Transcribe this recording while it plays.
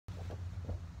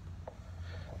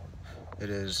It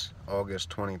is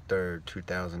August 23rd,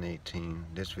 2018.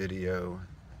 This video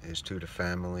is to the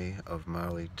family of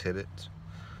Mollie Tibbetts.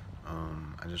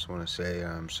 I just want to say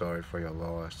I'm sorry for your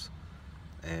loss,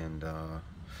 and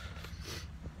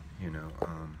you know,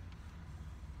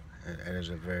 it is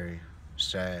a very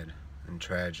sad and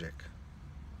tragic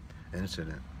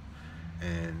incident,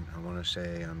 and I want to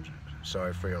say I'm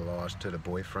sorry for your loss to the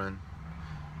boyfriend.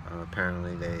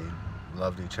 Apparently they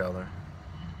loved each other.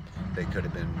 They could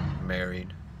have been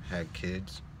married, had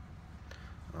kids.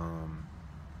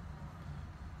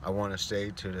 I want to say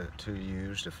to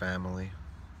the family,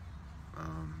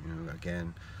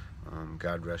 again,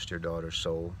 God rest your daughter's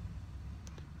soul.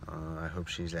 I hope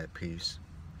she's at peace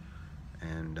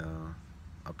and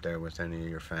up there with any of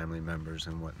your family members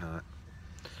and whatnot.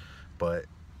 But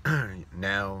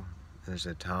now is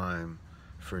the time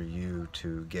for you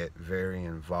to get very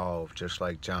involved, just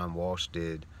like John Walsh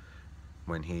did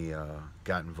when he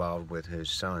got involved with his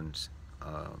son's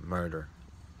murder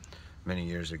many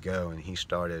years ago, and he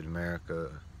started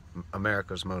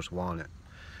America's Most Wanted.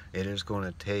 It is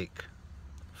going to take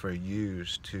for you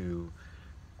to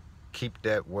keep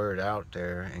that word out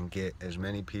there and get as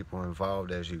many people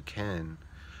involved as you can.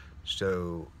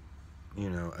 So,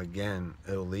 again,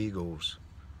 illegals,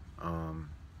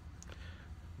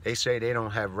 they say they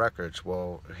don't have records.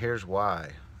 Well, here's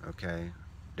why, okay?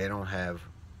 They don't have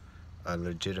a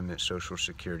legitimate social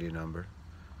security number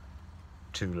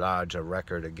to lodge a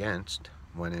record against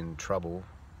when in trouble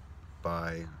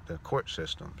by the court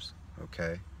systems,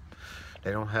 okay?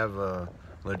 They don't have a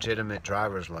legitimate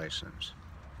driver's license,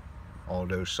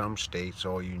 although some states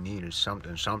all you need is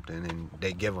something and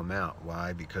they give them out.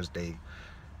 Why? Because they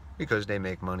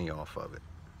make money off of it.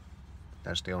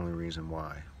 That's the only reason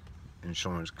why.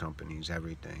 Insurance companies,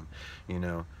 everything.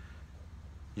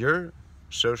 Your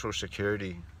social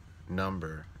security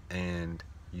number and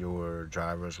your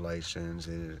driver's license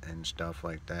and stuff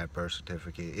like that, birth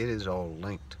certificate, it is all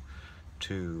linked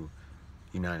to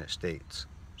United States.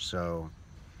 So,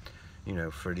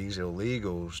 for these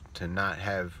illegals to not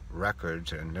have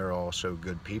records, and they're all so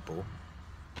good people,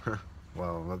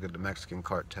 well, look at the Mexican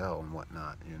cartel and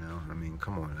whatnot, I mean,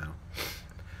 come on now.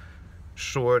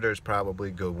 Sure, there's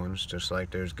probably good ones, just like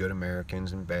there's good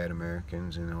Americans and bad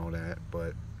Americans and all that,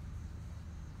 but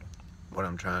what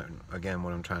I'm trying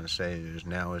to say is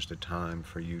now is the time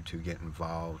for you to get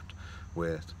involved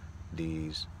with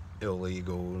these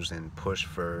illegals and push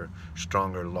for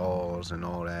stronger laws and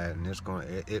all that. And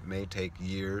it may take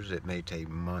years, it may take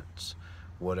months,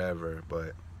 whatever,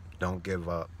 but don't give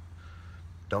up.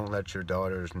 Don't let your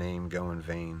daughter's name go in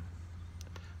vain.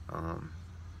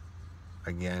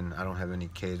 Again, I don't have any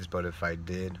kids, but if I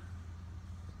did,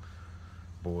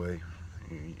 boy,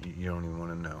 you don't even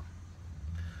want to know.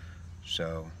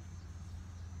 So,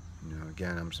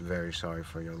 again, I'm very sorry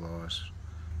for your loss.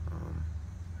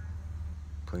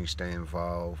 Please stay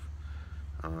involved.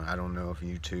 I don't know if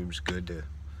YouTube's good to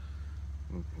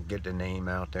get the name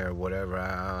out there or whatever.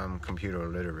 I'm computer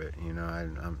illiterate,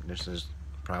 this is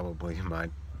probably my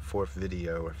 4th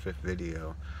video or 5th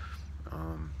video.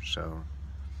 So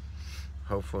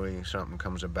hopefully something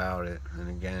comes about it. And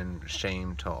again,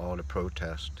 shame to all the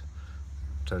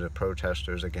to the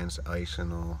protesters against ICE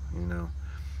and all,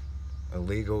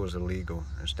 Illegal is illegal.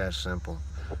 It's that simple.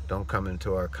 Don't come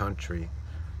into our country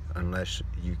unless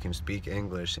you can speak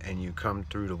English and you come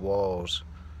through the walls,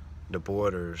 the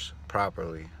borders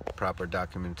properly, proper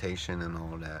documentation and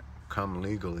all that. Come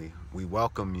legally. We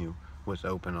welcome you with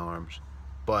open arms.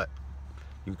 But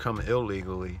you come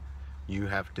illegally, you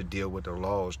have to deal with the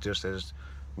laws, just as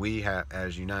we have,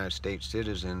 as United States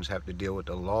citizens, have to deal with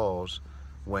the laws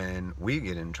when we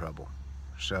get in trouble.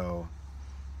 So,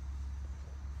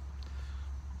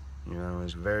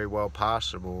 it's very well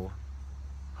possible.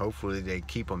 Hopefully they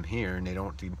keep him here and they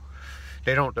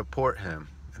don't deport him.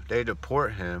 If they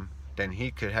deport him, then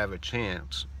he could have a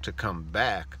chance to come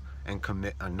back and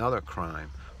commit another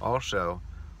crime. Also,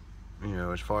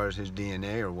 as far as his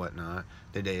DNA or whatnot,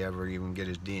 did they ever even get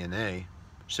his DNA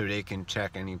so they can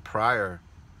check any prior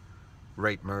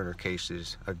rape murder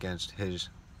cases against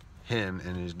him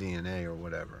and his DNA or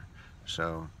whatever.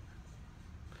 So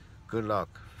good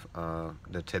luck,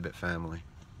 the Tibbetts family.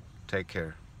 Take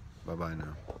care. Bye bye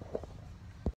now.